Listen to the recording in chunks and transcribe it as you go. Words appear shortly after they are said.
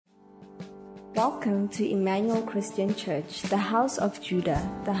Welcome to Emmanuel Christian Church, the house of Judah,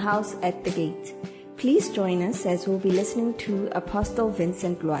 the house at the gate. Please join us as we'll be listening to Apostle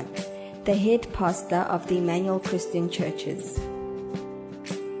Vincent Luat, the head pastor of the Emmanuel Christian Churches.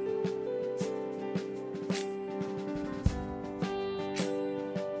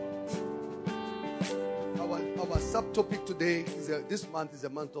 Our subtopic today is this month is a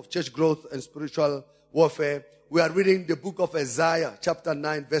month of church growth and spiritual warfare. We are reading the book of Isaiah, chapter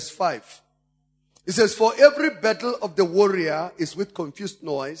 9, verse 5. It says, "For every battle of the warrior is with confused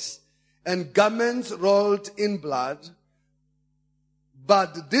noise and garments rolled in blood,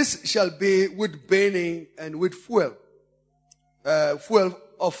 but this shall be with burning and with fuel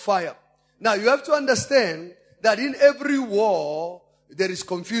of fire." Now you have to understand that in every war there is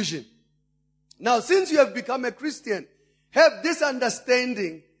confusion. Now since you have become a Christian, have this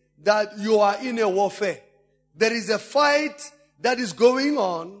understanding that you are in a warfare. There is a fight that is going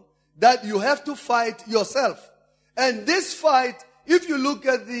on that you have to fight yourself. And this fight, if you look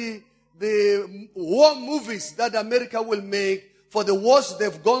at the war movies that America will make for the wars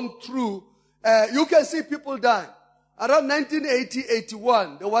they've gone through, you can see people dying. Around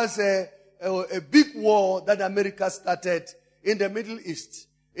 1980-81, there was a big war that America started in the Middle East,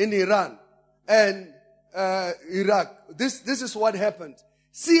 in Iran and Iraq. This is what happened.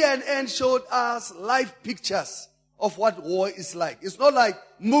 CNN showed us live pictures of what war is like. It's not like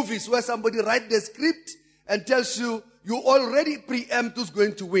movies where somebody writes the script and tells you already preempt who's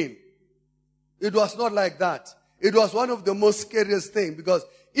going to win. It was not like that. It was one of the most scariest things, because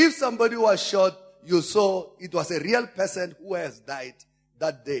if somebody was shot, you saw it was a real person who has died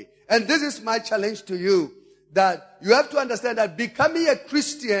that day. And this is my challenge to you, that you have to understand that becoming a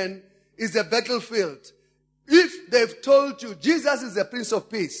Christian is a battlefield. If they've told you Jesus is the Prince of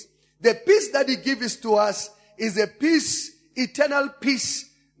Peace, the peace that he gives to us is a peace, eternal peace,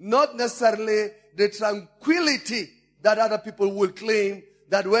 not necessarily the tranquility that other people will claim,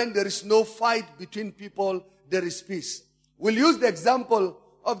 that when there is no fight between people, there is peace. We'll use the example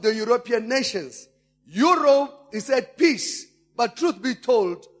of the European nations. Europe is at peace, but truth be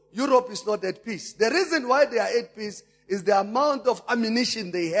told, Europe is not at peace. The reason why they are at peace is the amount of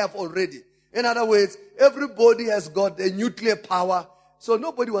ammunition they have already. In other words, everybody has got a nuclear power, so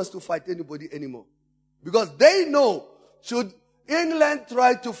nobody wants to fight anybody anymore. Because they know, should England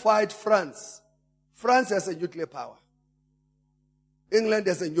try to fight France, France has a nuclear power. England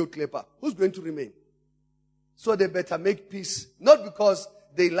has a nuclear power. Who's going to remain? So they better make peace, not because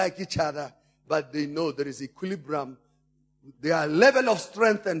they like each other, but they know there is equilibrium. Their level of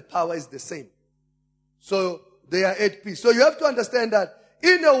strength and power is the same. So they are at peace. So you have to understand that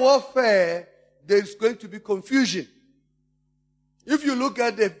in a warfare, there is going to be confusion. If you look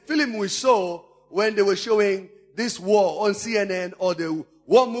at the film we saw when they were showing this war on CNN, or the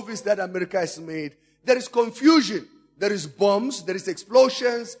war movies that America has made, there is confusion. There is bombs, there is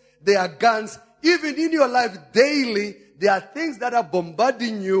explosions, there are guns. Even in your life daily, there are things that are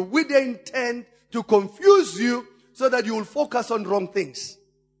bombarding you with the intent to confuse you so that you will focus on wrong things.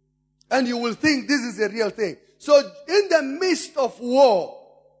 And you will think this is a real thing. So in the midst of war,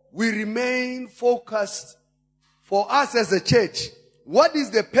 we remain focused. For us as a church, what is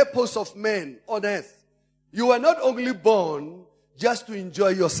the purpose of man on earth? You are not only born just to enjoy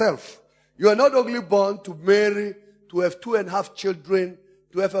yourself. You are not only born to marry, to have 2.5 children,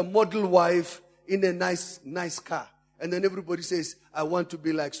 to have a model wife in a nice car. And then everybody says, I want to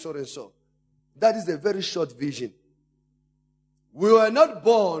be like so and so. That is a very short vision. We were not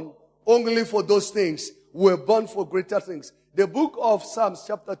born only for those things. We were born for greater things. The book of Psalms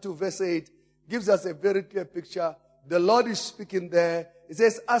chapter 2 verse 8 gives us a very clear picture. The Lord is speaking there. It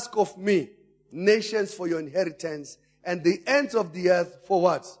says, ask of me nations for your inheritance and the ends of the earth for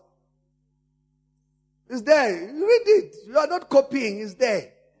what? It's there. Read it. You are not copying. It's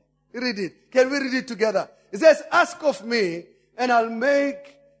there. Read it. Can we read it together? It says, ask of me and I'll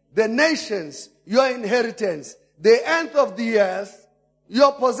make the nations your inheritance, the end of the earth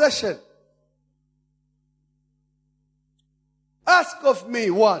your possession. Ask of me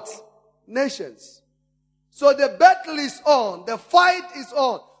what? Nations. So the battle is on. The fight is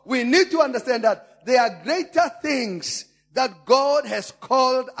on. We need to understand that there are greater things that God has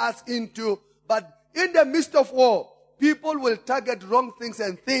called us into. But in the midst of war, people will target wrong things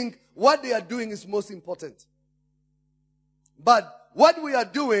and think what they are doing is most important. But what we are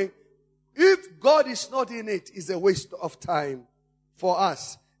doing, if God is not in it, is a waste of time for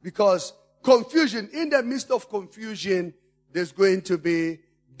us. Because confusion, in the midst of confusion, there's going to be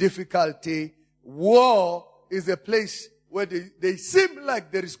difficulty. War is a place where they seem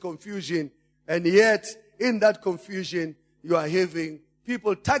like there is confusion, and yet in that confusion you are having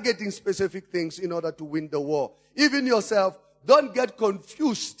people targeting specific things in order to win the war. Even yourself, don't get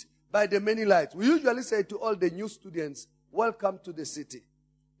confused by the many lights. We usually say to all the new students, welcome to the city.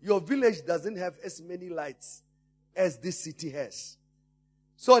 Your village doesn't have as many lights as this city has.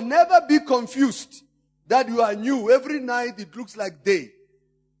 So never be confused that you are new. Every night it looks like day.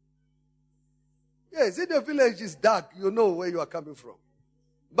 Yes, in the village it's dark. You know where you are coming from.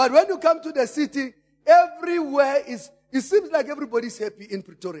 But when you come to the city, everywhere it seems like everybody's happy in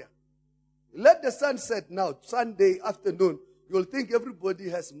Pretoria. Let the sun set now, Sunday afternoon. You'll think everybody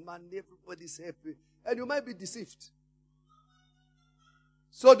has money, everybody's happy. And you might be deceived.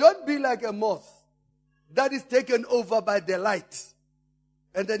 So don't be like a moth that is taken over by the light.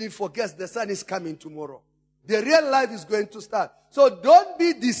 And then it forgets the sun is coming tomorrow. The real life is going to start. So don't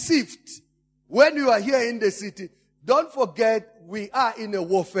be deceived when you are here in the city. Don't forget we are in a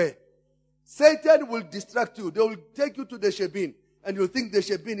warfare. Satan will distract you. They will take you to the Shebeen. And you'll think the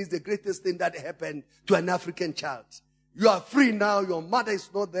Shebeen is the greatest thing that happened to an African child. You are free now. Your mother is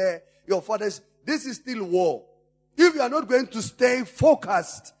not there. Your father is... This is still war. If you are not going to stay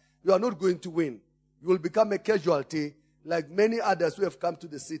focused, you are not going to win. You will become a casualty like many others who have come to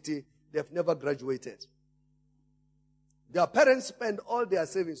the city. They have never graduated. Their parents spend all their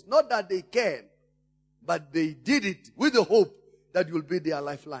savings. Not that they can, but they did it with the hope that you will be their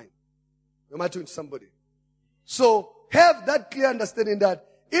lifeline. Am I talking to somebody? So have that clear understanding that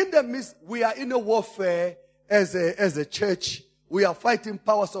in the midst, we are in a warfare as a church. We are fighting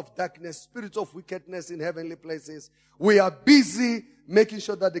powers of darkness, spirits of wickedness in heavenly places. We are busy making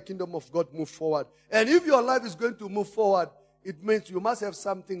sure that the kingdom of God moves forward. And if your life is going to move forward, it means you must have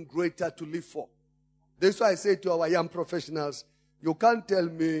something greater to live for. That's why I say to our young professionals, you can't tell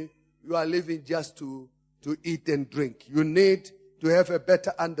me you are living just to eat and drink. You need to have a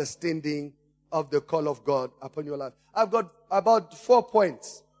better understanding of the call of God upon your life. I've got about 4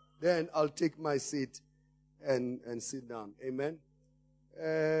 points. Then I'll take my seat and sit down. Amen.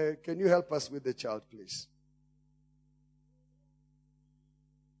 Can you help us with the child, please?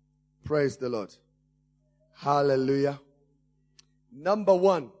 Praise the Lord. Hallelujah. Number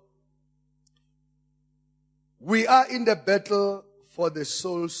 1. We are in the battle for the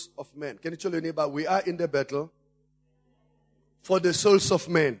souls of men. Can you tell your neighbor, we are in the battle for the souls of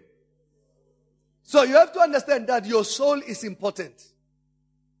men. So you have to understand that your soul is important.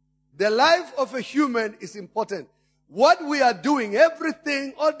 The life of a human is important. What we are doing,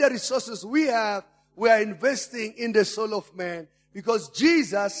 everything, all the resources we have, we are investing in the soul of man. Because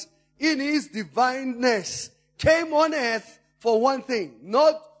Jesus, in his divineness, came on earth for one thing,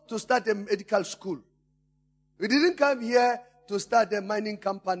 not to start a medical school. He didn't come here to start a mining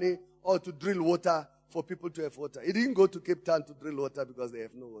company or to drill water for people to have water. He didn't go to Cape Town to drill water because they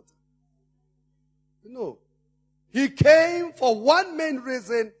have no water. No. He came for one main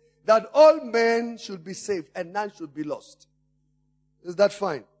reason, that all men should be saved and none should be lost. Is that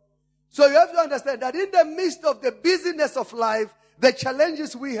fine? So you have to understand that in the midst of the busyness of life, the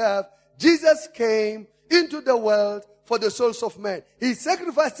challenges we have, Jesus came into the world for the souls of men. He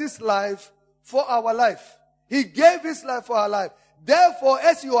sacrificed his life for our life. He gave his life for our life. Therefore,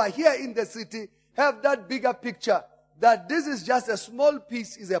 as you are here in the city, have that bigger picture that this is just a small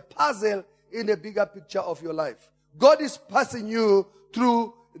piece, is a puzzle in the bigger picture of your life. God is passing you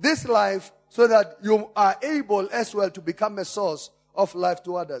through this life so that you are able as well to become a source of life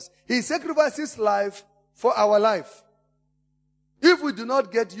to others. He sacrificed his life for our life. If we do not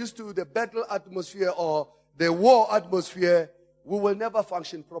get used to the battle atmosphere or the war atmosphere, we will never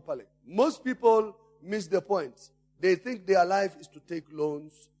function properly. Most people miss the point. They think their life is to take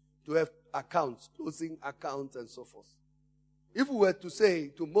loans, to have accounts, closing accounts and so forth. If we were to say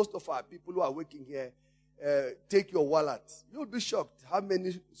to most of our people who are working here, take your wallet, you'll be shocked how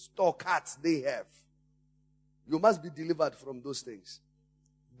many store cards they have. You must be delivered from those things.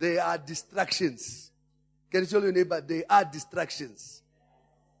 They are distractions. Can you tell your neighbor, they are distractions?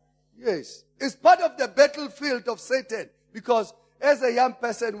 Yes. It's part of the battlefield of Satan. Because as a young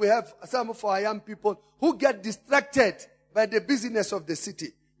person, we have some of our young people who get distracted by the busyness of the city.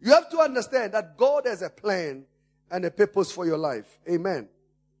 You have to understand that God has a plan and a purpose for your life. Amen.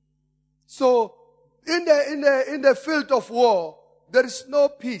 So, in the field of war, there is no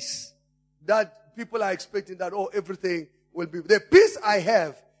peace that people are expecting that, everything will be. The peace I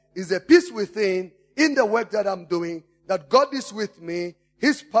have is a peace within, in the work that I'm doing, that God is with me,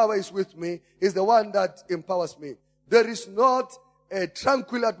 his power is with me, is the one that empowers me. There is not a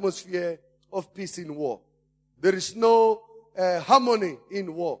tranquil atmosphere of peace in war. There is no harmony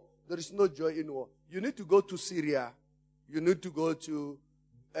in war. There is no joy in war. You need to go to Syria. You need to go to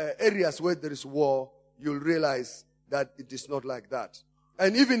areas where there is war. You'll realize that it is not like that.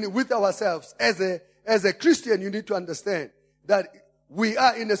 And even with ourselves, as a Christian, you need to understand that we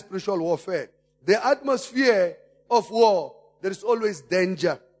are in a spiritual warfare. The atmosphere of war, there is always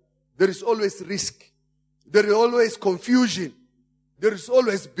danger. There is always risk. There is always confusion. There is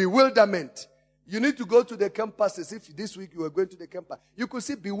always bewilderment. You need to go to the campuses. If this week you were going to the campus, you could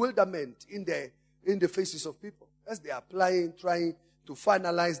see bewilderment in the faces of people as they are applying, trying to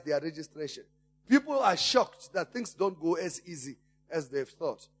finalize their registration. People are shocked that things don't go as easy as they've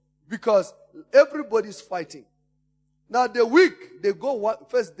thought because everybody's fighting. Now the week, they go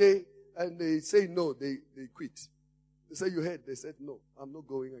first day and they say no, they quit. They say, you heard? They said, no, I'm not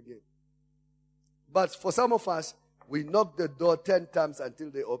going again. But for some of us, we knock the door 10 times until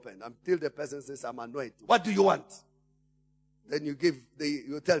they open, until the person says, I'm annoyed. What do you want? Then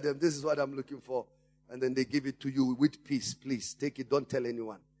you tell them, this is what I'm looking for. And then they give it to you with peace. Please, take it. Don't tell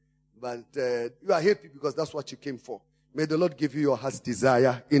anyone. But you are happy because that's what you came for. May the Lord give you your heart's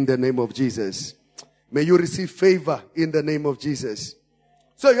desire in the name of Jesus. May you receive favor in the name of Jesus.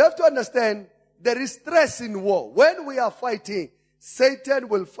 So you have to understand, there is stress in war. When we are fighting, Satan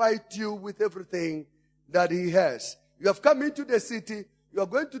will fight you with everything that he has. You have come into the city, you are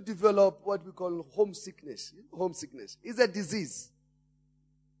going to develop what we call homesickness. Homesickness is a disease.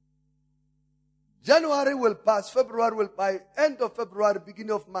 January will pass, February will pass, end of February,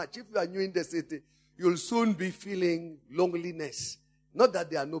 beginning of March. If you are new in the city, you'll soon be feeling loneliness. Not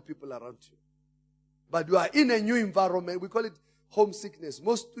that there are no people around you. But you are in a new environment. We call it homesickness.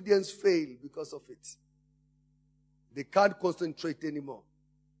 Most students fail because of it. They can't concentrate anymore.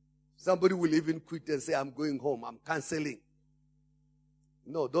 Somebody will even quit and say, I'm going home. I'm canceling.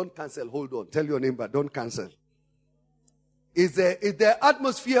 No, don't cancel. Hold on. Tell your neighbor, don't cancel. It's the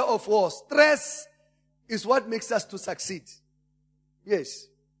atmosphere of war. Stress is what makes us to succeed. Yes.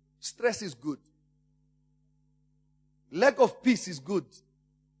 Stress is good. Lack of peace is good.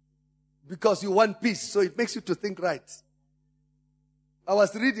 Because you want peace, so it makes you to think right. I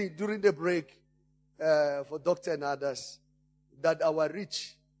was reading during the break for Doctor and others that our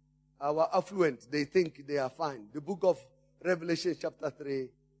rich, our affluent, they think they are fine. The book of Revelation chapter 3,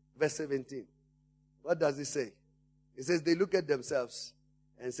 verse 17. What does it say? It says they look at themselves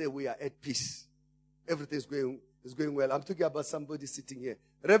and say, we are at peace. Everything is going well. I'm talking about somebody sitting here.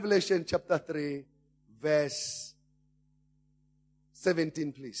 Revelation chapter 3, verse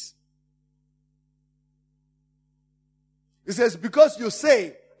 17, please. It says, because you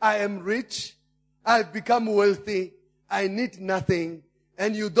say, I am rich, I've become wealthy, I need nothing,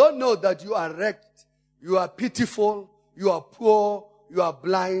 and you don't know that you are wrecked, you are pitiful, you are poor, you are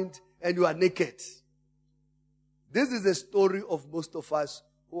blind, and you are naked. This is the story of most of us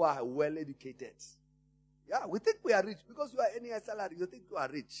who are well educated. Yeah, we think we are rich because you are earning a salary. You think you are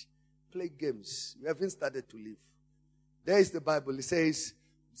rich. Play games. You haven't started to live. There is the Bible. It says,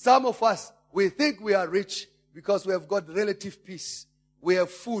 some of us, we think we are rich because we have got relative peace. We have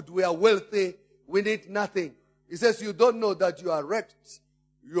food. We are wealthy. We need nothing. It says you don't know that you are wrecked.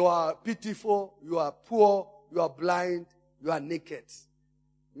 You are pitiful. You are poor. You are blind. You are naked.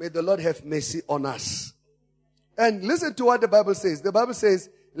 May the Lord have mercy on us. And listen to what the Bible says. The Bible says,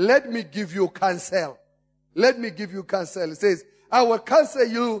 let me give you counsel. Let me give you counsel. It says, I will counsel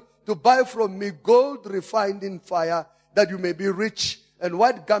you to buy from me gold refined in fire, that you may be rich, and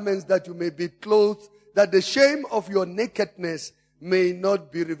white garments that you may be clothed, that the shame of your nakedness may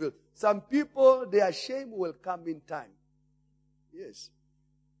not be revealed. Some people, their shame will come in time. Yes.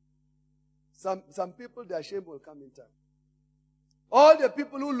 Some people, their shame will come in time. All the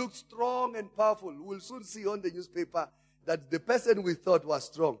people who look strong and powerful will soon see on the newspaper that the person we thought was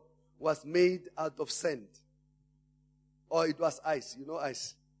strong was made out of sand. Or it was ice. You know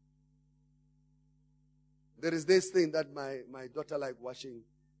ice. There is this thing that my daughter likes watching,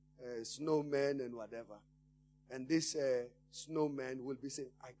 snowmen and whatever. And this snowman will be saying,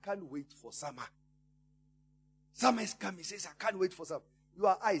 I can't wait for summer. Summer is coming. He says, I can't wait for summer. You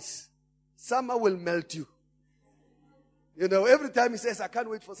are ice. Summer will melt you. You know, every time he says, I can't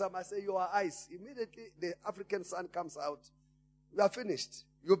wait for summer, I say, you are ice. Immediately, the African sun comes out. You are finished.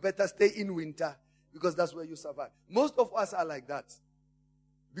 You better stay in winter because that's where you survive. Most of us are like that.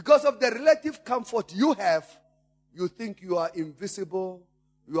 Because of the relative comfort you have, you think you are invisible,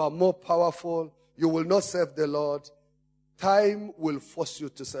 you are more powerful, you will not serve the Lord. Time will force you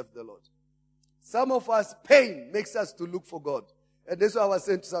to serve the Lord. Some of us, pain makes us to look for God. And that's why I was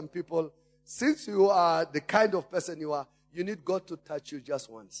saying to some people, since you are the kind of person you are, you need God to touch you just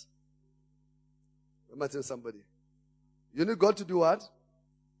once. Am I telling somebody? You need God to do what?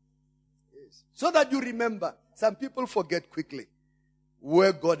 Yes. So that you remember. Some people forget quickly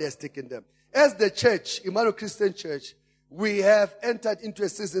where God has taken them. As the church, Emmanuel Christian Church, we have entered into a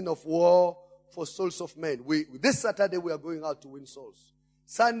season of war for souls of men. This Saturday, we are going out to win souls.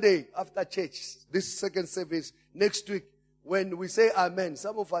 Sunday, after church, this second service, next week, when we say amen,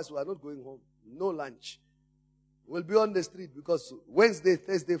 some of us, we are not going home. No lunch. We'll be on the street because Wednesday,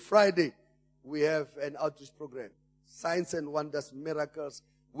 Thursday, Friday, we have an outreach program. Signs and wonders, miracles.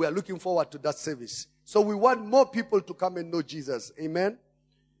 We are looking forward to that service. So we want more people to come and know Jesus. Amen.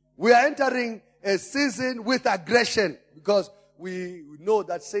 We are entering a season with aggression because we know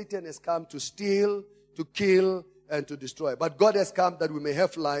that Satan has come to steal, to kill, and to destroy. But God has come that we may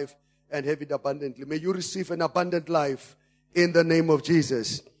have life and have it abundantly. May you receive an abundant life in the name of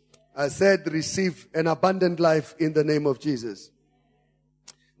Jesus. I said receive an abundant life in the name of Jesus.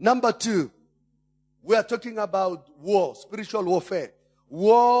 Number 2, we are talking about war, spiritual warfare.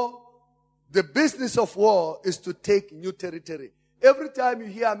 War, the business of war is to take new territory. Every time you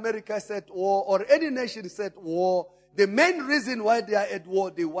hear America set war or any nation set war, the main reason why they are at war,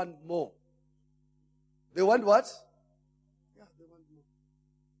 they want more. They want what? Yeah, they want more.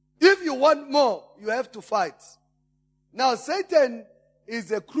 If you want more, you have to fight. Now, Satan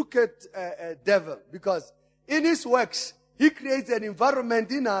is a crooked devil because in his works, he creates an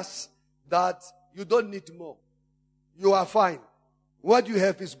environment in us that you don't need more. You are fine. What you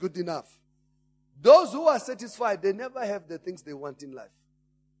have is good enough. Those who are satisfied, they never have the things they want in life.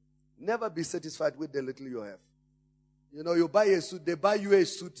 Never be satisfied with the little you have. You know, you buy a suit, they buy you a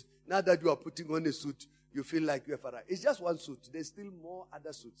suit. Now that you are putting on a suit, you feel like you have arrived. It's just one suit. There's still more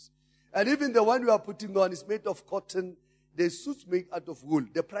other suits. And even the one you are putting on is made of cotton. The suits made out of wool.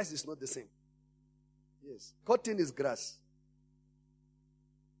 The price is not the same. Yes. Cotton is grass.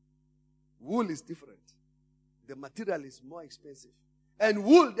 Wool is different. The material is more expensive. And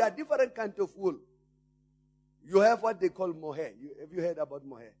wool, there are different kinds of wool. You have what they call mohair. Have you heard about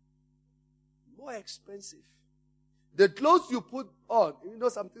mohair? More expensive. The clothes you put on, you know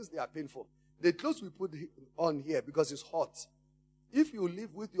some things they are painful. The clothes we put on here because it's hot. If you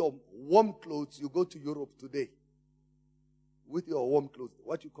live with your warm clothes, you go to Europe today. With your warm clothes,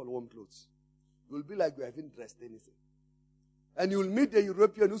 what you call warm clothes. You'll be like you haven't dressed anything. And you'll meet the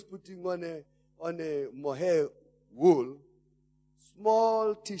European who's putting on a mohair wool,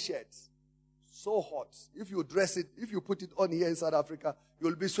 small t-shirts, so hot. If you dress it, if you put it on here in South Africa,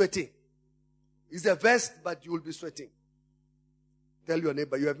 you'll be sweating. It's a vest, but you will be sweating. Tell your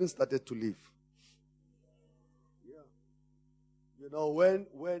neighbor, you haven't started to live. Yeah. You know, when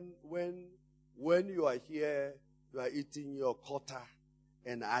you are here, you are eating your kota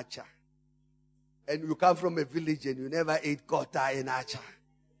and acha. And you come from a village and you never ate kota and acha.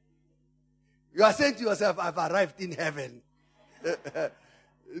 You are saying to yourself, I've arrived in heaven.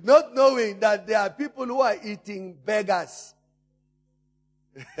 Not knowing that there are people who are eating beggars.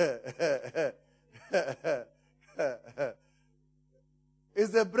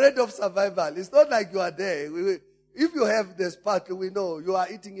 It's the bread of survival. It's not like you are there. If you have the sparkle, we know you are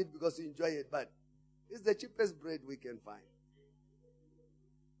eating it because you enjoy it. But it's the cheapest bread we can find.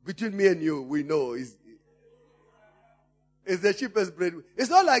 Between me and you, we know it's the cheapest bread. It's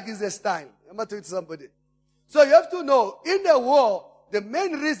not like it's a style. I'm going to tell it to somebody. So you have to know, in the war, the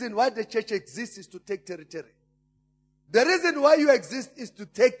main reason why the church exists is to take territory. The reason why you exist is to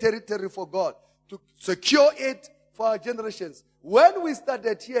take territory for God, to secure it for our generations. When we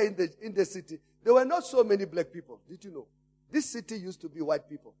started here in the city, there were not so many black people. Did you know? This city used to be white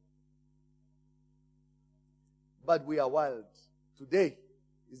people. But we are wild. Today,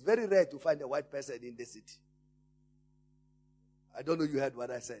 it's very rare to find a white person in the city. I don't know you heard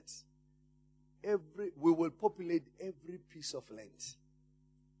what I said. We will populate every piece of land.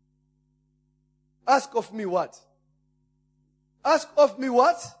 Ask of me what? Ask of me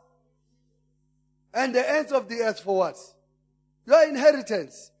what? And the ends of the earth for what? Your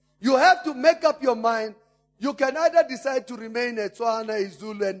inheritance. You have to make up your mind. You can either decide to remain a Tswana,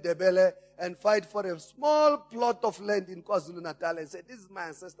 Izulu, and Ndebele and fight for a small plot of land in KwaZulu-Natal and say, this is my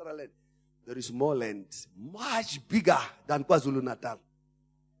ancestral land. There is more land, much bigger than KwaZulu-Natal.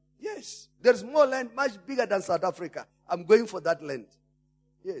 Yes, there's more land much bigger than South Africa. I'm going for that land.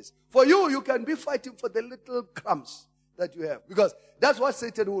 Yes. For you, you can be fighting for the little crumbs that you have. Because that's what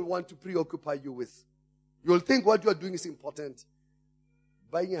Satan will want to preoccupy you with. You'll think what you're doing is important.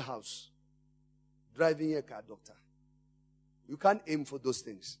 Buying a house, driving a car, doctor. You can't aim for those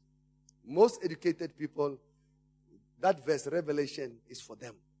things. Most educated people, that verse, Revelation, is for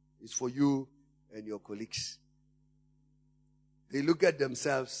them. It's for you and your colleagues. They look at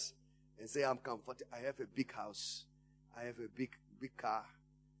themselves and say, I'm comfortable. I have a big house. I have a big car.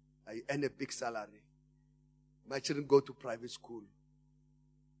 I earn a big salary. My children go to private school.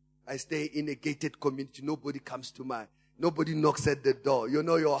 I stay in a gated community. Nobody comes to my Nobody knocks at the door. You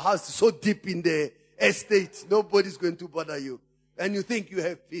know, your house is so deep in the estate. Nobody's going to bother you. And you think you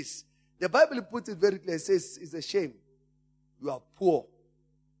have peace. The Bible puts it very clear. It says it's a shame. You are poor.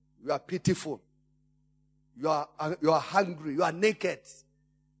 You are pitiful. You are hungry. You are naked.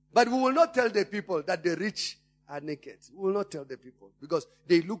 But we will not tell the people that the rich are naked. We will not tell the people because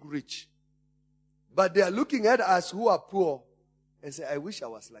they look rich. But they are looking at us who are poor and say, I wish I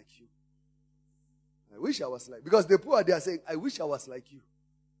was like you. I wish I was like, because the poor, they are saying, I wish I was like you.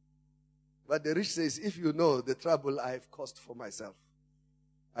 But the rich says, if you know the trouble I have caused for myself,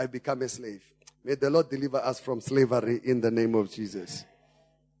 I become a slave. May the Lord deliver us from slavery in the name of Jesus.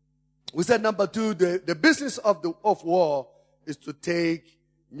 We said number 2, the business of war is to take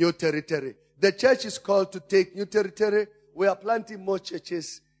new territory. The church is called to take new territory. We are planting more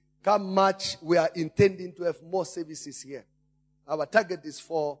churches. Come March, we are intending to have more services here. Our target is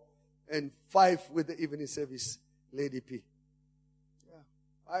 4 and 5 with the evening service, Lady P. Yeah,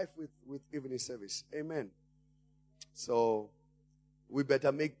 5 with evening service. Amen. So, we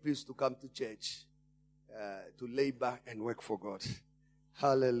better make peace to come to church, to labor and work for God.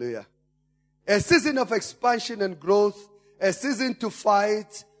 Hallelujah. A season of expansion and growth, a season to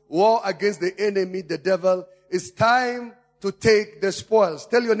fight war against the enemy, the devil. It's time to take the spoils.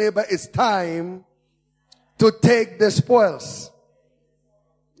 Tell your neighbor, it's time to take the spoils.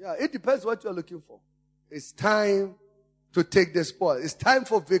 Yeah, it depends what you're looking for. It's time to take the spoils. It's time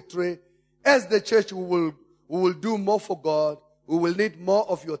for victory. As the church, we will do more for God. We will need more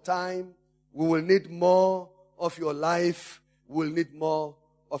of your time. We will need more of your life. We will need more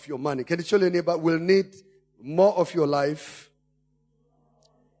of your money. Can you tell your neighbor, we'll need more of your life?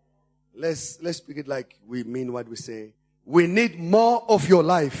 Let's speak it like we mean what we say. We need more of your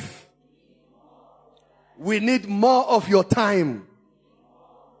life. We need more of your time.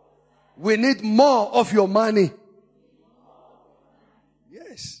 We need more of your money.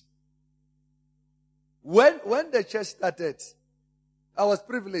 Yes. When the church started, I was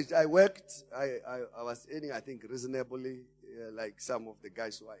privileged. I worked. I was earning, I think, reasonably, like some of the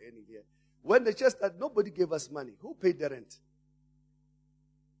guys who are earning here. When the church started, nobody gave us money. Who paid the rent?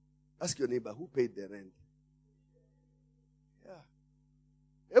 Ask your neighbor, who paid the rent? Yeah.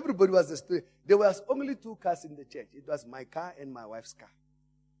 Everybody was a student. There was only 2 cars in the church. It was my car and my wife's car.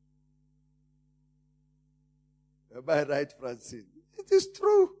 Am I right, Francine? It is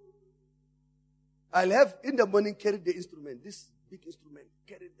true. I'll have in the morning carry the instrument, this big instrument,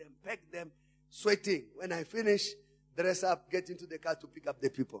 carry them, pack them, sweating. When I finish, dress up, get into the car to pick up the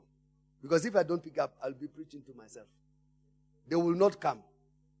people. Because if I don't pick up, I'll be preaching to myself. They will not come.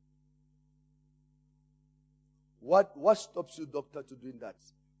 What stops you, doctor, to doing that?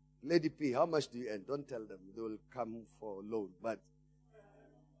 Lady P, how much do you earn? Don't tell them. They will come for loan. But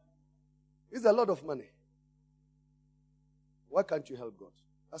it's a lot of money. Why can't you help God?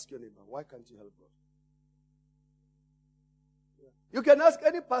 Ask your neighbor, why can't you help God? Yeah. You can ask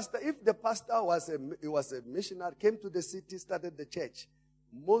any pastor. If the pastor was a missionary, came to the city, started the church,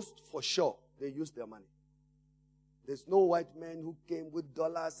 most for sure, they used their money. There's no white man who came with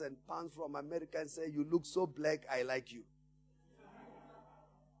dollars and pounds from America and said, you look so black, I like you.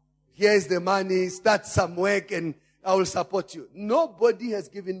 Here's the money, start some work and I will support you. Nobody has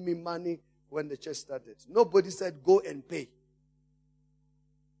given me money when the church started. Nobody said, go and pay.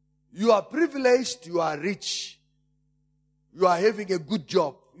 You are privileged, you are rich. You are having a good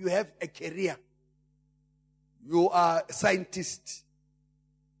job. You have a career. You are a scientist.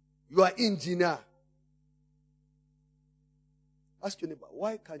 You are engineer. Ask your neighbor,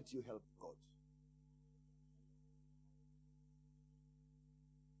 why can't you help God?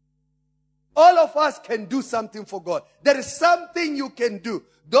 All of us can do something for God. There is something you can do.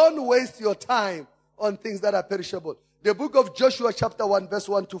 Don't waste your time on things that are perishable. The book of Joshua chapter 1 verse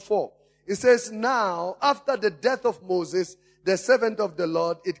 1 to 4. It says, now after the death of Moses, the servant of the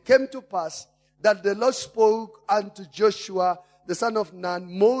Lord, it came to pass that the Lord spoke unto Joshua, the son of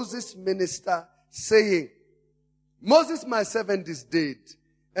Nun, Moses' minister, saying, Moses, my servant, is dead.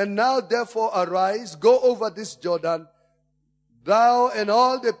 And now therefore arise, go over this Jordan, thou and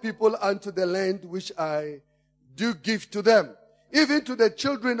all the people unto the land which I do give to them, even to the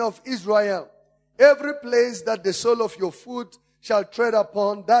children of Israel. Every place that the sole of your foot shall tread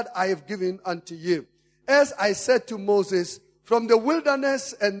upon, that I have given unto you. As I said to Moses, from the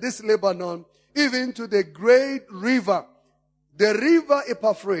wilderness and this Lebanon, even to the great river, the river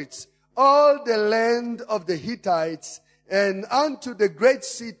Euphrates, all the land of the Hittites, and unto the great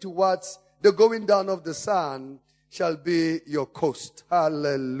sea towards the going down of the sun, shall be your coast.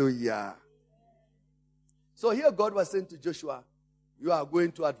 Hallelujah. So here God was saying to Joshua, You are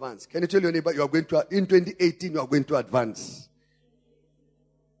going to advance. Can you tell your neighbor you are going to, in 2018, you are going to advance?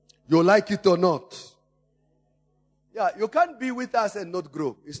 You like it or not? Yeah, you can't be with us and not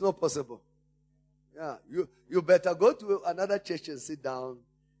grow. It's not possible. Yeah, you better go to another church and sit down,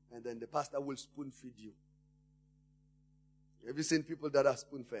 and then the pastor will spoon feed you. Have you seen people that are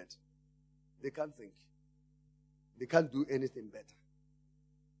spoon fed? They can't think. They can't do anything better.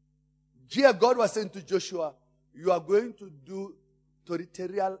 Here God was saying to Joshua, you are going to do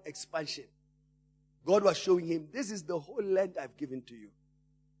territorial expansion. God was showing him, this is the whole land I've given to you.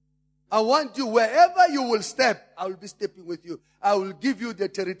 I want you, wherever you will step, I will be stepping with you. I will give you the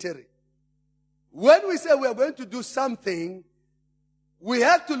territory. When we say we are going to do something, we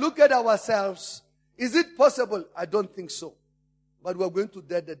have to look at ourselves. Is it possible? I don't think so. But we are going to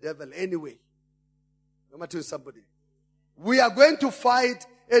dare the devil anyway. I'm going to tell you somebody. We are going to fight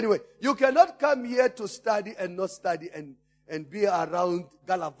anyway. You cannot come here to study and not study and be around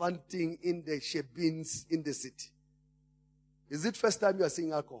gallivanting in the shebins in the city. Is it first time you are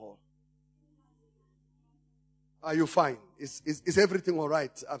seeing alcohol? Are you fine? Is everything all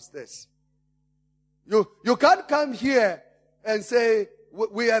right upstairs? You can't come here and say,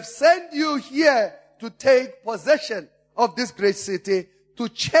 we have sent you here to take possession of this great city, to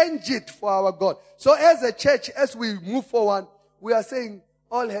change it for our God. So as a church, as we move forward, we are saying,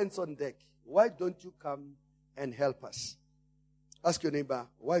 all hands on deck. Why don't you come and help us? Ask your neighbor,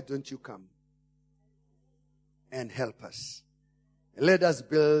 why don't you come and help us? Let us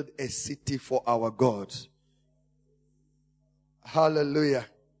build a city for our God. Hallelujah.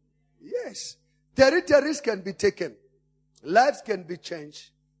 Yes. Territories can be taken. Lives can be changed.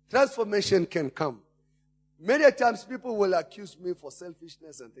 Transformation can come. Many times people will accuse me for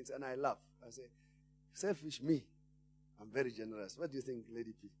selfishness and things, and I laugh. I say, selfish me? I'm very generous. What do you think,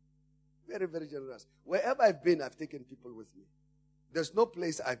 Lady P? Very, very generous. Wherever I've been, I've taken people with me. There's no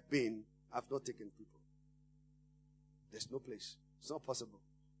place I've been, I've not taken people. There's no place. It's not possible.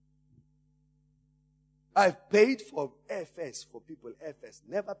 I've paid for airfares for people, airfares.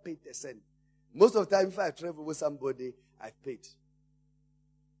 Never paid a cent. Most of the time, if I travel with somebody, I've paid.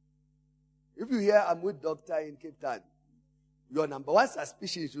 If you hear I'm with doctor in Cape Town, your number one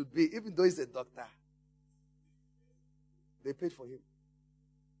suspicion should be, even though he's a doctor, they paid for him.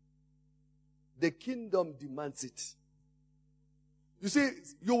 The kingdom demands it. You see,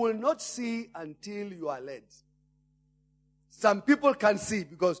 you will not see until you are led. Some people can't see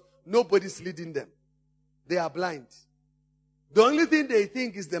because nobody's leading them. They are blind. The only thing they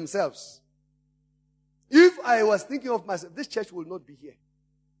think is themselves. If I was thinking of myself, this church will not be here.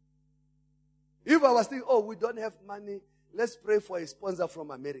 If I was thinking, we don't have money, let's pray for a sponsor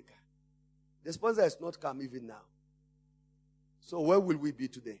from America. The sponsor has not come even now. So where will we be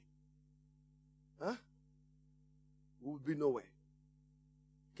today? Huh? We will be nowhere.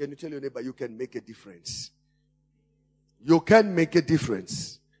 Can you tell your neighbor you can make a difference? You can make a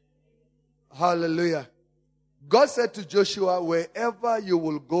difference. Hallelujah. God said to Joshua, wherever you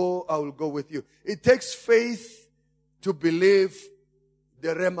will go, I will go with you. It takes faith to believe the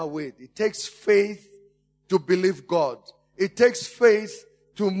Rhema word. It takes faith to believe God. It takes faith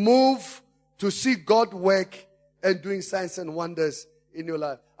to move, to see God work and doing signs and wonders in your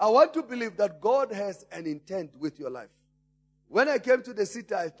life. I want to believe that God has an intent with your life. When I came to the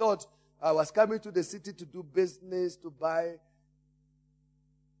city, I thought I was coming to the city to do business, to buy.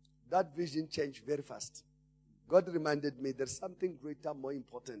 That vision changed very fast. God reminded me there's something greater, more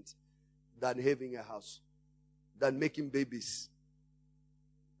important than having a house, than making babies.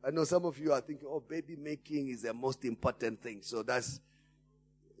 I know some of you are thinking, baby making is the most important thing. So that's,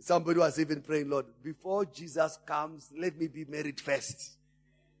 somebody was even praying, Lord, before Jesus comes, let me be married first.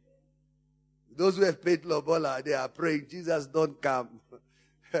 Those who have paid lobola, they are praying, Jesus don't come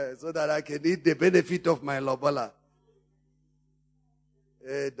so that I can eat the benefit of my lobola.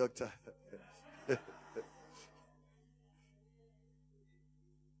 Hey, doctor.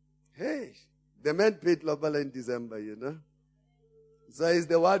 Hey, the man paid lobola in December, you know. So he's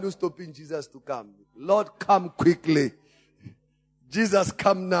the one who's stopping Jesus to come. Lord, come quickly. Jesus,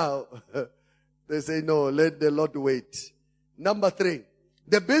 come now. They say, no, let the Lord wait. Number 3,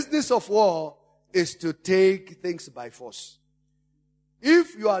 the business of war is to take things by force.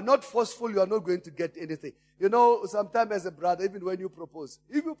 If you are not forceful, you are not going to get anything. You know, sometimes as a brother, even when you propose,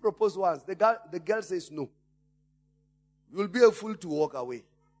 if you propose once, the girl says no. You will be a fool to walk away.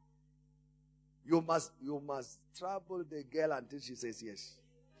 You must trouble the girl until she says yes.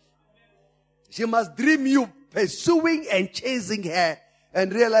 She must dream you pursuing and chasing her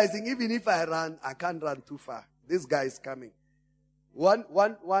and realizing even if I run, I can't run too far. This guy is coming. One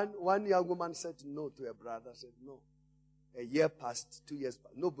young woman said no to her brother. Said no. A year passed, 2 years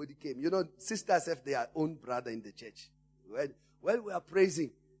passed. Nobody came. You know, sisters have their own brother in the church. When we are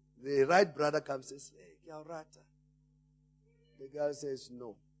praising, the right brother comes and says, "Hey, Kiaurata." The girl says,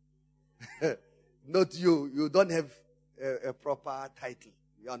 "No." Not you. You don't have a proper title.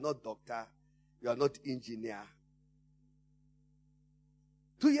 You are not doctor. You are not engineer.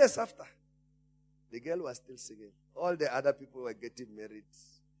 2 years after, the girl was still singing. All the other people were getting married.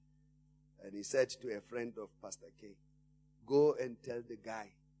 And he said to a friend of Pastor K, "Go and tell the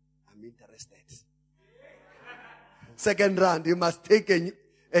guy, I'm interested." Second round, you must take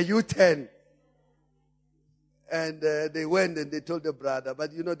a U-turn. And they went and they told the brother,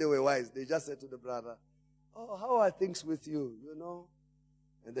 but you know they were wise. They just said to the brother, "Oh, how are things with you, you know?"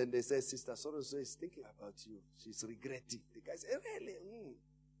 And then they said, "Sister so-and-so is thinking about you. She's regretting." The guy said, "Really?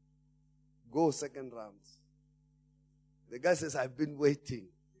 Go second round." The guy says, "I've been waiting."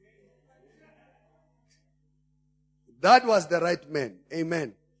 That was the right man.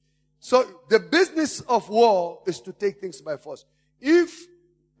 Amen. So the business of war is to take things by force. If,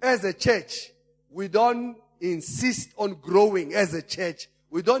 as a church, we don't insist on growing as a church,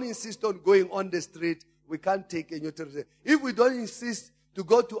 we don't insist on going on the street, we can't take a new territory. If we don't insist to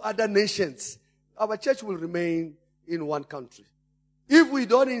go to other nations, our church will remain in one country. If we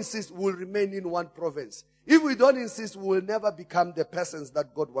don't insist, we'll remain in one province. If we don't insist, we will never become the persons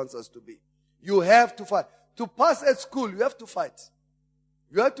that God wants us to be. You have to fight. To pass at school, you have to fight.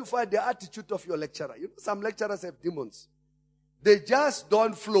 You have to fight the attitude of your lecturer. You know, some lecturers have demons. They just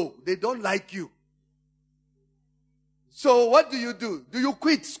don't flow. They don't like you. So what do? Do you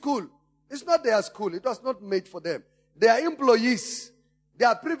quit school? It's not their school. It was not made for them. They are employees. They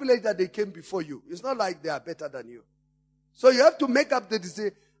are privileged that they came before you. It's not like they are better than you. So you have to make up the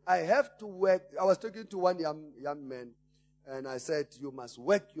decision. I have to work. I was talking to one young man, and I said, "You must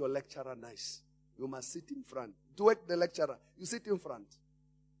work your lecturer nice. You must sit in front. To work the lecturer, you sit in front.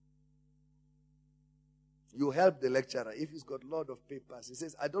 You help the lecturer. If he's got a lot of papers, he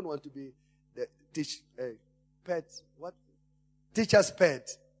says, I don't want to be the teacher's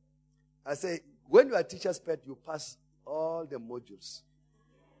pet. I say, when you are teacher's pet, you pass all the modules.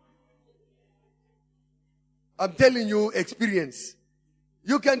 I'm telling you experience.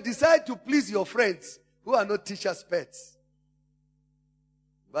 You can decide to please your friends who are not teacher's pets.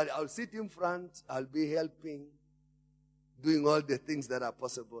 But I'll sit in front, I'll be helping, doing all the things that are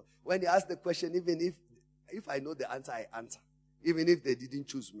possible. When you ask the question, even if I know the answer, I answer. Even if they didn't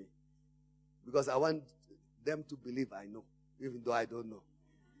choose me. Because I want them to believe I know, even though I don't know.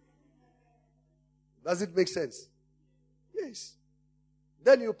 Does it make sense? Yes.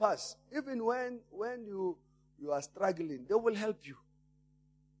 Then you pass. Even when you are struggling, they will help you.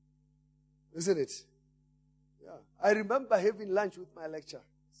 Isn't it? Yeah. I remember having lunch with my lecturer.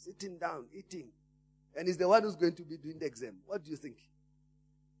 Sitting down, eating. And he's the one who's going to be doing the exam. What do you think?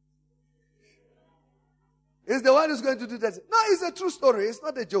 He's the one who's going to do that. No, it's a true story. It's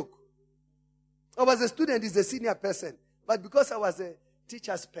not a joke. I was a student. He's a senior person. But because I was a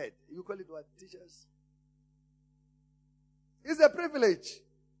teacher's pet, you call it what? Teachers? It's a privilege.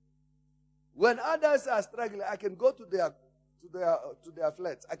 When others are struggling, I can go to their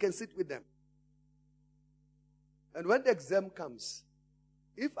flats. I can sit with them. And when the exam comes,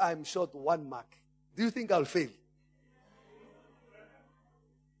 if I'm short 1 mark, do you think I'll fail?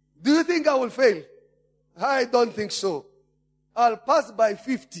 Do you think I will fail? I don't think so. I'll pass by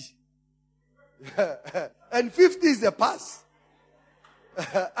 50. And 50 is a pass.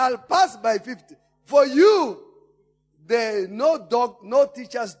 I'll pass by 50. For you, no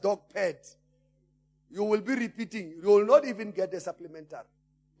teacher's dog pet. You will be repeating. You will not even get a supplementary.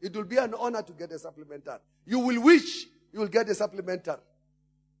 It will be an honor to get a supplementary. You will wish you will get a supplementary.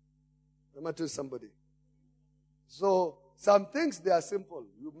 Let me tell somebody. So, some things, they are simple.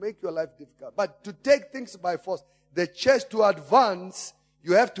 You make your life difficult. But to take things by force, the church to advance,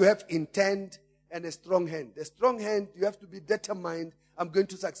 you have to have intent and a strong hand. The strong hand, you have to be determined. I'm going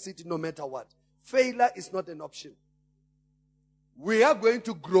to succeed no matter what. Failure is not an option. We are going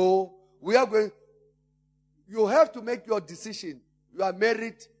to grow. You have to make your decision. You are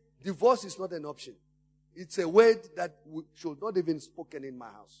married. Divorce is not an option. It's a word that should not even be spoken in my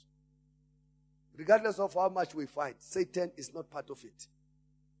house. Regardless of how much we fight, Satan is not part of it.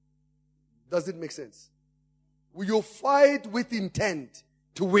 Does it make sense? You fight with intent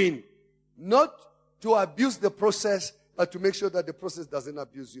to win. Not to abuse the process, but to make sure that the process doesn't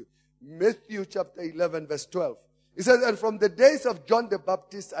abuse you. Matthew chapter 11 verse 12. It says, and from the days of John the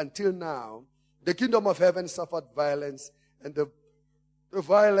Baptist until now, the kingdom of heaven suffered violence, and the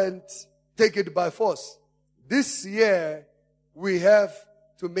violent take it by force. This year, we have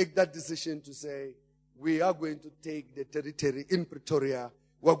to make that decision to say, we are going to take the territory in Pretoria.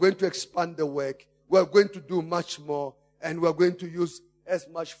 We're going to expand the work. We're going to do much more. And we're going to use as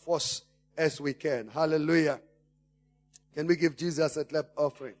much force as we can. Hallelujah. Can we give Jesus a clap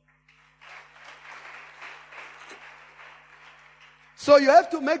offering? So you have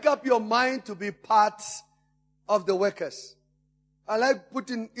to make up your mind to be part of the workers. I like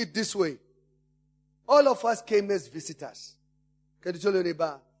putting it this way. All of us came as visitors. Can you tell your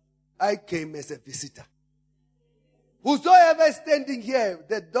neighbor, I came as a visitor. Whosoever is standing here,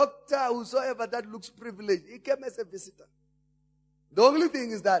 the doctor, whosoever that looks privileged, he came as a visitor. The only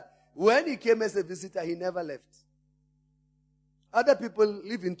thing is that when he came as a visitor, he never left. Other people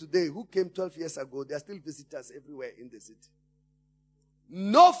living today who came 12 years ago, they are still visitors everywhere in the city.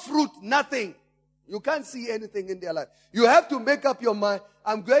 No fruit, nothing. You can't see anything in their life. You have to make up your mind,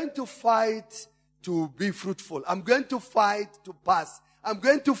 I'm going to fight to be fruitful. I'm going to fight to pass. I'm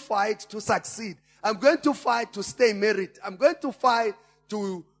going to fight to succeed. I'm going to fight to stay married. I'm going to fight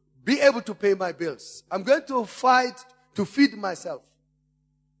to be able to pay my bills. I'm going to fight to feed myself.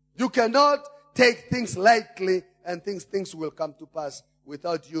 You cannot take things lightly and things will come to pass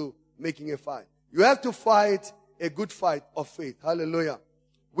without you making a fight. You have to fight a good fight of faith. Hallelujah.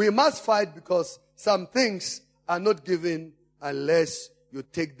 We must fight because some things are not given unless you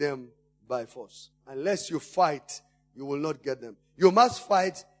take them by force. Unless you fight, you will not get them. You must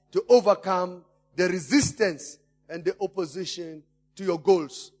fight to overcome the resistance and the opposition to your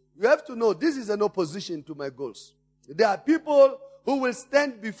goals. You have to know this is an opposition to my goals. There are people who will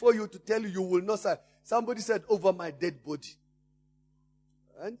stand before you to tell you you will not serve. Somebody said, over my dead body.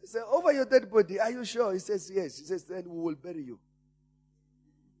 And he said, over your dead body, are you sure? He says, yes. He says, then we will bury you.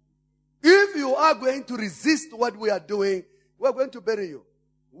 If you are going to resist what we are doing, we are going to bury you.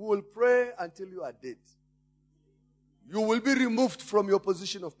 We will pray until you are dead. You will be removed from your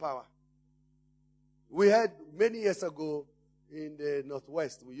position of power. We had many years ago in the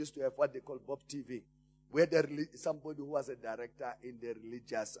Northwest, we used to have what they call Bob TV. We had somebody who was a director in the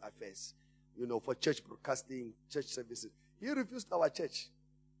religious affairs, for church broadcasting, church services. He refused our church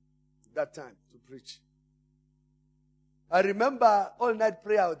that time to preach. I remember all-night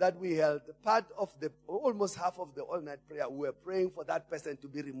prayer that we held, almost half of the all-night prayer, we were praying for that person to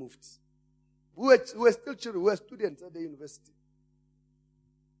be removed. We were still children, we were students at the university.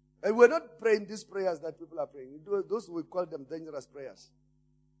 And we're not praying these prayers that people are praying. Those we call them dangerous prayers.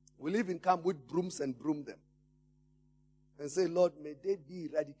 We'll even come with brooms and broom them. And say, Lord, may they be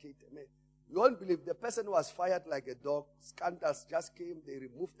eradicated. You won't believe the person was fired like a dog. Scandals just came, they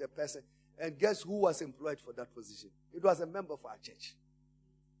removed the person. And guess who was employed for that position? It was a member of our church.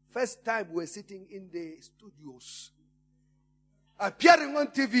 First time we were sitting in the studios, appearing on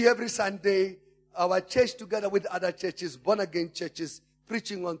TV every Sunday, our church together with other churches, born-again churches,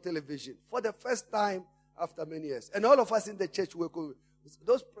 preaching on television for the first time after many years. And all of us in the church were going,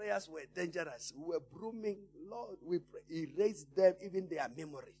 those prayers were dangerous. We were brooming, Lord, we pray, erase them, even their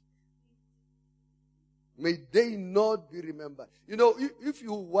memory. May they not be remembered. If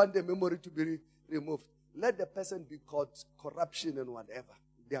you want the memory to be removed, let the person be caught corruption and whatever.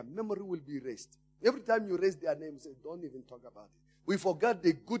 Their memory will be erased. Every time you raise their name, say, don't even talk about it. We forget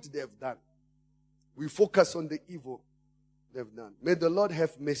the good they've done. We focus on the evil they've done. May the Lord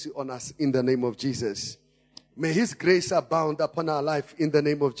have mercy on us in the name of Jesus. May His grace abound upon our life in the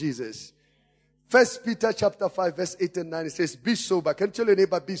name of Jesus. 1 Peter chapter 5 verse 8 and 9, it says, be sober. Can you tell your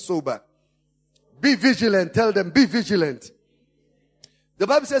neighbor, be sober? Be vigilant. Tell them, be vigilant. The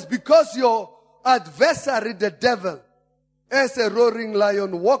Bible says, because your adversary, the devil, as a roaring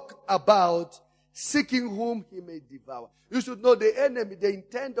lion, walk about, seeking whom he may devour. You should know the enemy, the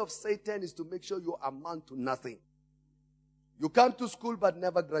intent of Satan is to make sure you amount to nothing. You come to school but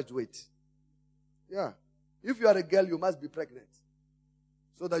never graduate. Yeah. If you are a girl, you must be pregnant.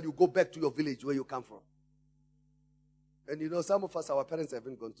 So that you go back to your village where you come from. And some of us, our parents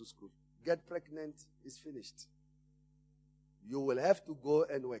haven't gone to school. Get pregnant, is finished. You will have to go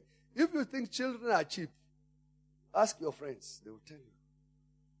and work. If you think children are cheap, ask your friends. They will tell you.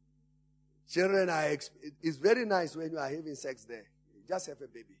 Children it's very nice when you are having sex there. You just have a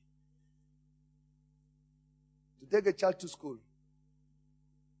baby. To take a child to school,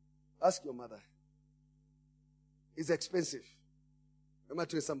 ask your mother. It's expensive. Am I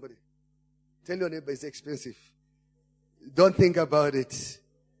telling somebody? Tell your neighbor it's expensive. Don't think about it.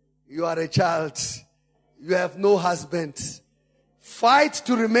 You are a child. You have no husband. Fight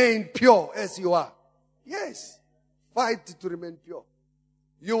to remain pure as you are. Yes. Fight to remain pure.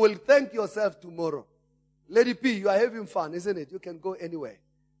 You will thank yourself tomorrow. Lady P, you are having fun, isn't it? You can go anywhere.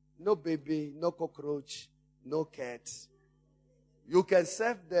 No baby, no cockroach, no cat. You can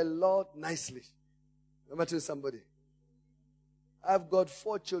serve the Lord nicely. Let me tell you somebody. I've got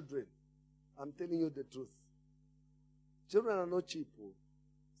 4 children. I'm telling you the truth. Children are not cheap.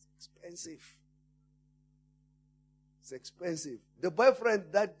 It's expensive. It's expensive. The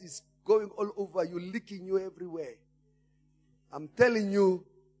boyfriend that is going all over you, licking you everywhere. I'm telling you,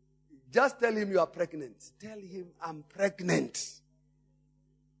 just tell him you are pregnant. Tell him I'm pregnant.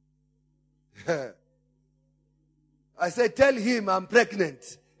 I said, tell him I'm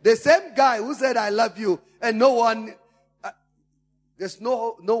pregnant. The same guy who said I love you and no one, there's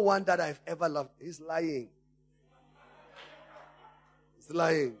no one that I've ever loved. He's lying. He's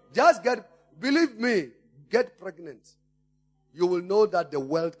lying. Just believe me, get pregnant. You will know that the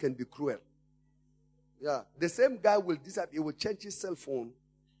world can be cruel. Yeah. The same guy will disappear. He will change his cell phone.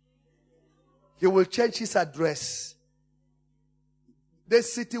 He will change his address.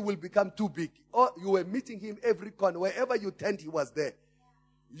 This city will become too big. Or you were meeting him every corner. Wherever you turned, he was there.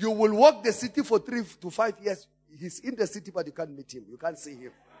 You will walk the city for 3 to 5 years. He's in the city, but you can't meet him. You can't see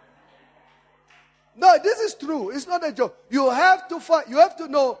him. No, this is true. It's not a joke. You have to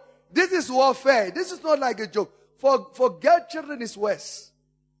know this is warfare. This is not like a joke. For girl children, it's worse.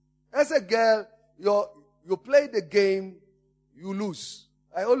 As a girl, you play the game, you lose.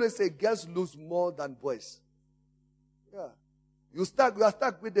 I always say girls lose more than boys. Yeah. You are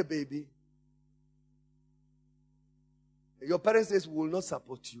stuck with the baby. Your parents says, we will not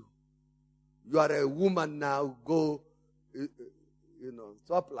support you. You are a woman now, go,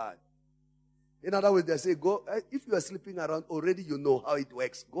 stop lying. In other words, they say, go, if you are sleeping around, already you know how it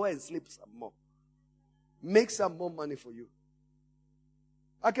works. Go and sleep some more. Make some more money for you.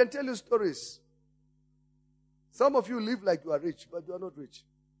 I can tell you stories. Some of you live like you are rich, but you are not rich.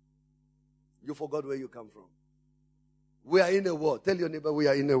 You forgot where you come from. We are in a war. Tell your neighbor we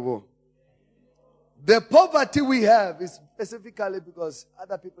are in a war. The poverty we have is specifically because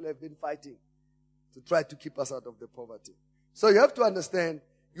other people have been fighting to try to keep us out of the poverty. So you have to understand,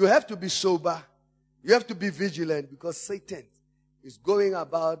 you have to be sober. You have to be vigilant because Satan is going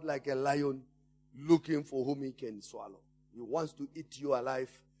about like a lion looking for whom he can swallow. He wants to eat you alive,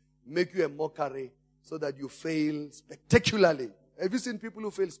 make you a mockery so that you fail spectacularly. Have you seen people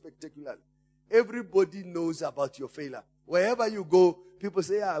who fail spectacularly? Everybody knows about your failure. Wherever you go, people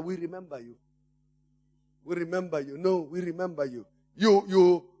say, we remember you. We remember you. No, we remember you.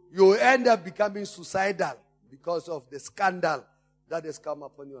 You end up becoming suicidal because of the scandal that has come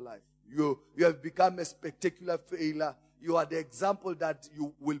upon your life. You have become a spectacular failure. You are the example that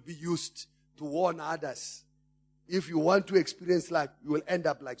you will be used to warn others. If you want to experience life, you will end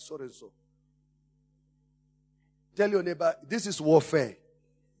up like so and so. Tell your neighbor, this is warfare.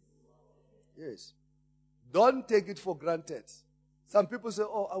 Yes. Don't take it for granted. Some people say,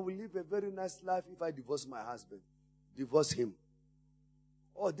 I will live a very nice life if I divorce my husband. Divorce him.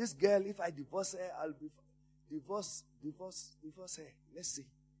 This girl, if I divorce her, I'll be divorce her. Let's see.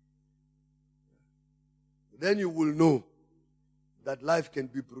 Then you will know that life can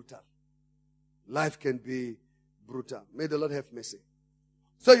be brutal. Life can be brutal. May the Lord have mercy.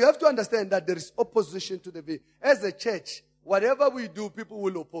 So you have to understand that there is opposition to the way. As a church, whatever we do, people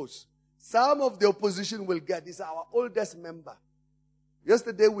will oppose. Some of the opposition will get. This is our oldest member.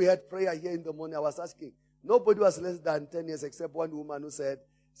 Yesterday we had prayer here in the morning. I was asking. Nobody was less than 10 years except one woman who said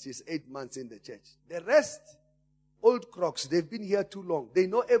she's 8 months in the church. The rest, old crocs, they've been here too long. They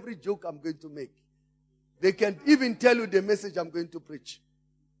know every joke I'm going to make. They can even tell you the message I'm going to preach.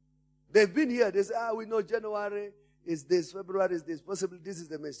 They've been here. They say, we know January is this, February is this, possibly this is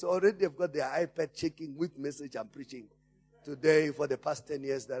the message. So already they've got their iPad checking which message I'm preaching today for the past 10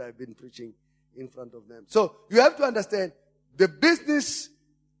 years that I've been preaching in front of them. So you have to understand, the business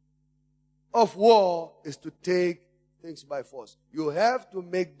of war is to take things by force. You have to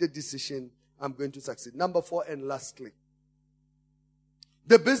make the decision, I'm going to succeed. Number 4 and lastly,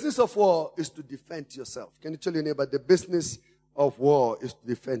 the business of war is to defend yourself. Can you tell your neighbor, the business of war is to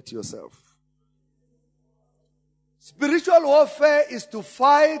defend yourself. Spiritual warfare is to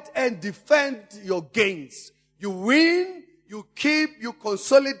fight and defend your gains. You win, you keep, you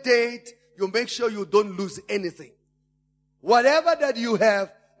consolidate, you make sure you don't lose anything. Whatever that you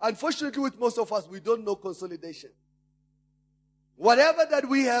have, unfortunately with most of us, we don't know consolidation. Whatever that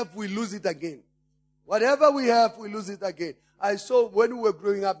we have, we lose it again. Whatever we have, we lose it again. I saw when we were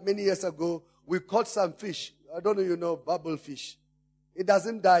growing up many years ago, we caught some fish. I don't know, you know, bubble fish. It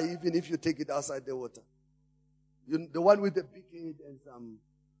doesn't die even if you take it outside the water. The one with the big head and some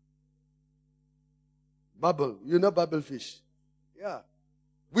bubble. You know bubble fish? Yeah.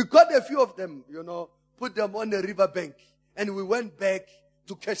 We caught a few of them, put them on the river bank. And we went back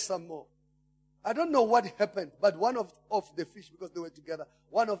to catch some more. I don't know what happened, but one of the fish, because they were together,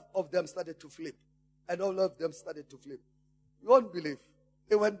 one of them started to flip. And all of them started to flip. You won't believe.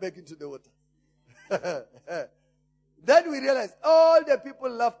 They went back into the water. Then we realized all the people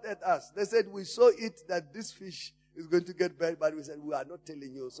laughed at us. They said, we saw it that this fish is going to get bad, but we said, we are not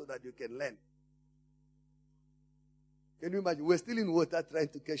telling you so that you can learn. Can you imagine? We're still in water trying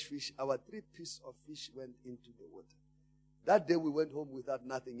to catch fish. Our 3 pieces of fish went into the water. That day we went home without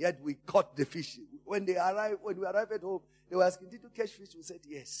nothing. Yet we caught the fish. When we arrived at home, they were asking, did you catch fish? We said,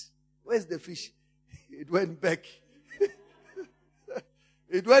 yes. Where's the fish? It went back.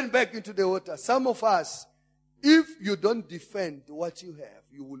 It went back into the water. Some of us, if you don't defend what you have,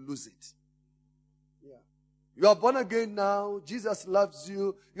 you will lose it. Yeah. You are born again now. Jesus loves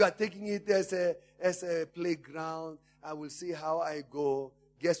you. You are taking it as a playground. I will see how I go.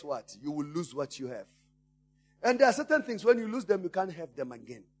 Guess what? You will lose what you have. And there are certain things, when you lose them, you can't have them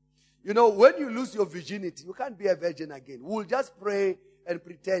again. You know, when you lose your virginity, you can't be a virgin again. We'll just pray and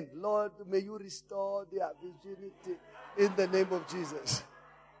pretend, Lord, may you restore their virginity in the name of Jesus.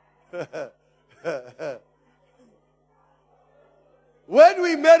 When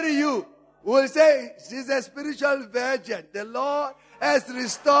we marry you, we'll say, she's a spiritual virgin. The Lord has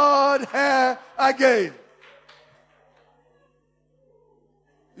restored her again.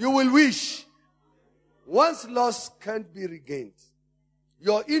 You will wish. Once lost, can't be regained.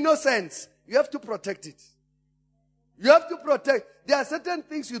 Your innocence, you have to protect it. You have to protect. There are certain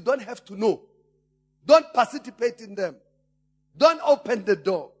things you don't have to know. Don't participate in them. Don't open the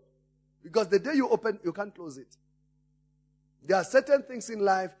door. Because the day you open, you can't close it. There are certain things in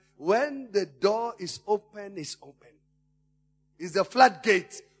life, when the door is open, it's open. It's the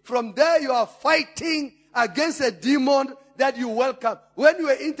floodgate. From there, you are fighting against a demon that you welcome. When you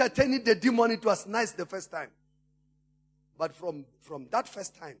were entertaining the demon, it was nice the first time. But from that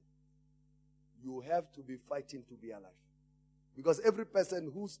first time, you have to be fighting to be alive. Because every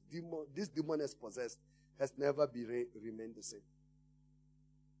person whose this demon has possessed has never remained the same.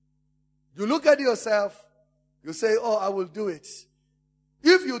 You look at yourself, you say, oh, I will do it.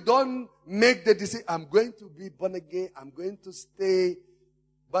 If you don't make the decision, I'm going to be born again, I'm going to stay.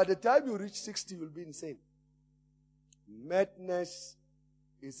 By the time you reach 60, you'll be insane. Madness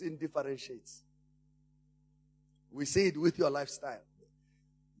is in different shades. We see it with your lifestyle.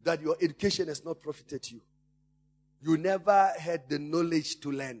 That your education has not profited you. You never had the knowledge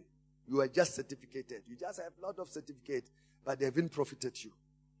to learn. You are just certificated. You just have a lot of certificates, but they haven't profited you.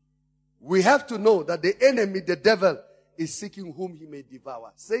 We have to know that the enemy, the devil, is seeking whom he may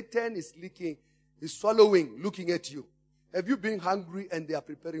devour. Satan is swallowing, looking at you. Have you been hungry and they are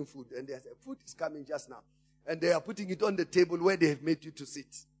preparing food? And they say, food is coming just now. And they are putting it on the table where they have made you to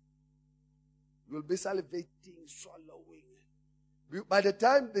sit. You will be salivating, swallowing. By the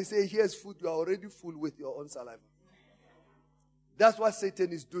time they say, here's food, you are already full with your own saliva. That's what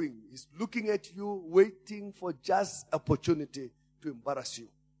Satan is doing. He's looking at you, waiting for just opportunity to embarrass you,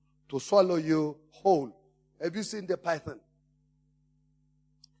 to swallow you whole. Have you seen the python?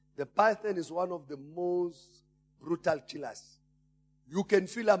 The python is one of the most brutal killers. You can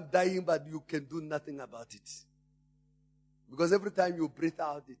feel I'm dying, but you can do nothing about it. Because every time you breathe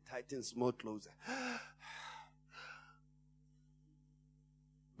out, it tightens more closer.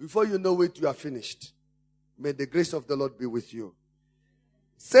 Before you know it, you are finished. May the grace of the Lord be with you.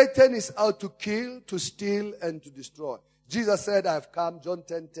 Satan is out to kill, to steal, and to destroy. Jesus said, I have come, John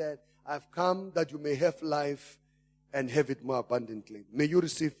 10:10, I have come that you may have life and have it more abundantly. May you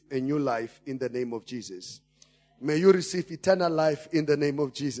receive a new life in the name of Jesus. May you receive eternal life in the name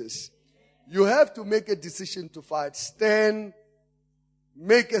of Jesus. You have to make a decision to fight.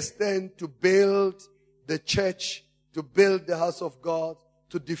 Make a stand to build the church, to build the house of God,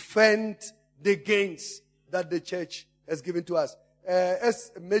 to defend the gains that the church has given to us.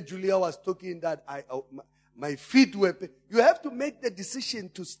 As Julia was talking that my feet were pain. You have to make the decision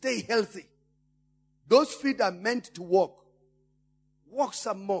to stay healthy. Those feet are meant to walk. Walk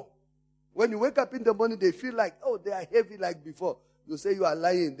some more. When you wake up in the morning, they feel like, oh, they are heavy like before. You say you are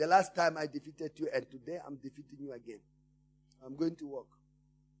lying. The last time I defeated you, and today I'm defeating you again. I'm going to walk.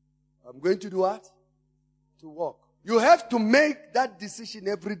 I'm going to do what? To walk. You have to make that decision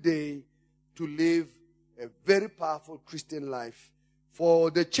every day to live a very powerful Christian life.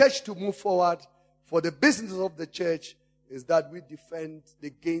 For the church to move forward, for the business of the church, is that we defend the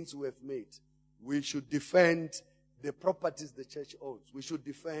gains we have made. We should defend the properties the church owns. We should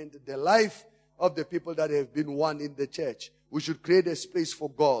defend the life of the people that have been won in the church. We should create a space for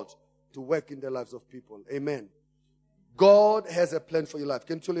God to work in the lives of people. Amen. God has a plan for your life.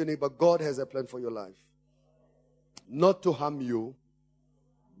 Can you tell your neighbor, God has a plan for your life? Not to harm you,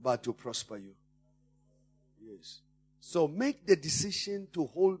 but to prosper you. Yes. So make the decision to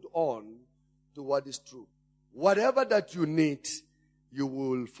hold on to what is true. Whatever that you need, you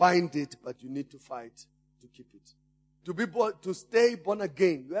will find it, but you need to fight to keep it. To stay born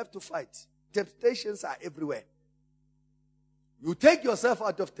again, you have to fight. Temptations are everywhere. You take yourself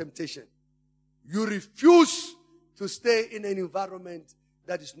out of temptation. You refuse to stay in an environment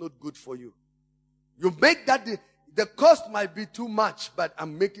that is not good for you. You make that the cost might be too much, but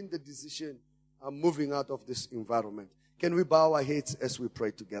I'm making the decision. I'm moving out of this environment. Can we bow our heads as we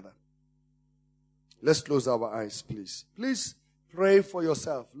pray together? Let's close our eyes, please. Please pray for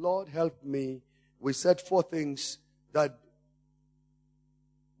yourself. Lord, help me. We said 4 things that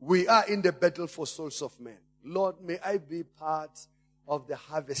we are in the battle for souls of men. Lord, may I be part of the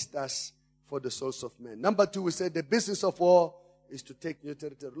harvesters for the souls of men. Number 2, we said the business of war is to take new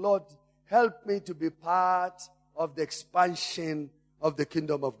territory. Lord, help me to be part of the expansion of the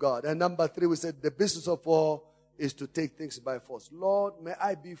kingdom of God. And number 3, we said the business of war is to take things by force. Lord, may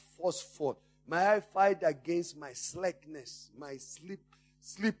I be forceful. May I fight against my slackness, my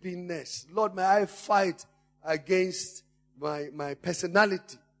sleepiness. Lord, may I fight against my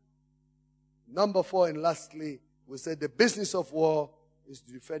personality. Number 4, and lastly, we said the business of war is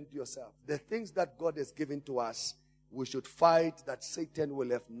to defend yourself. The things that God has given to us, we should fight that Satan will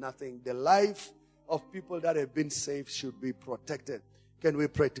have nothing. The life of people that have been saved should be protected. Can we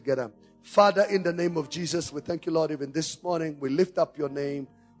pray together? Father, in the name of Jesus, we thank you, Lord, even this morning. We lift up your name.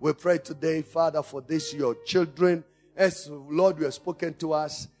 We pray today, Father, for this, your children. As, Lord, you have spoken to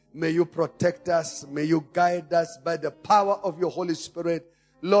us, may you protect us. May you guide us by the power of your Holy Spirit.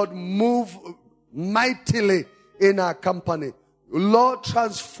 Lord, move mightily in our company. Lord,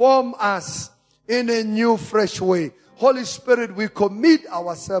 transform us in a new, fresh way. Holy Spirit, we commit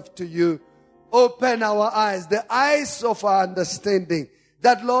ourselves to you. Open our eyes, the eyes of our understanding,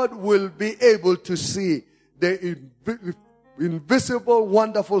 that, Lord, will be able to see the invisible,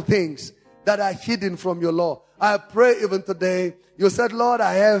 wonderful things that are hidden from your law. I pray even today, you said, Lord,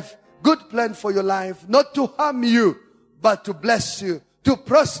 I have good plan for your life, not to harm you, but to bless you, to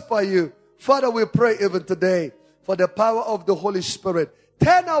prosper you. Father, we pray even today for the power of the Holy Spirit.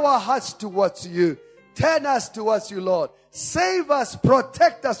 Turn our hearts towards you. Turn us towards you, Lord. Save us,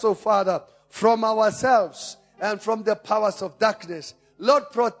 protect us, oh Father, from ourselves and from the powers of darkness. Lord,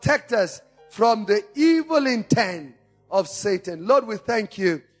 protect us from the evil intent of Satan. Lord, we thank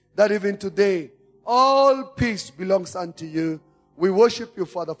you that even today, all peace belongs unto you. We worship you,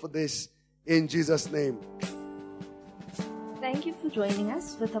 Father, for this. In Jesus' name. Thank you for joining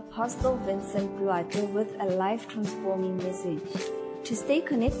us with Apostle Vincent Bluate with a life-transforming message. To stay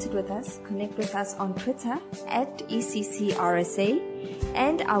connected with us, connect with us on Twitter @ECCRSA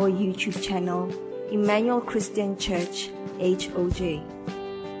and our YouTube channel, Emmanuel Christian Church, HOJ.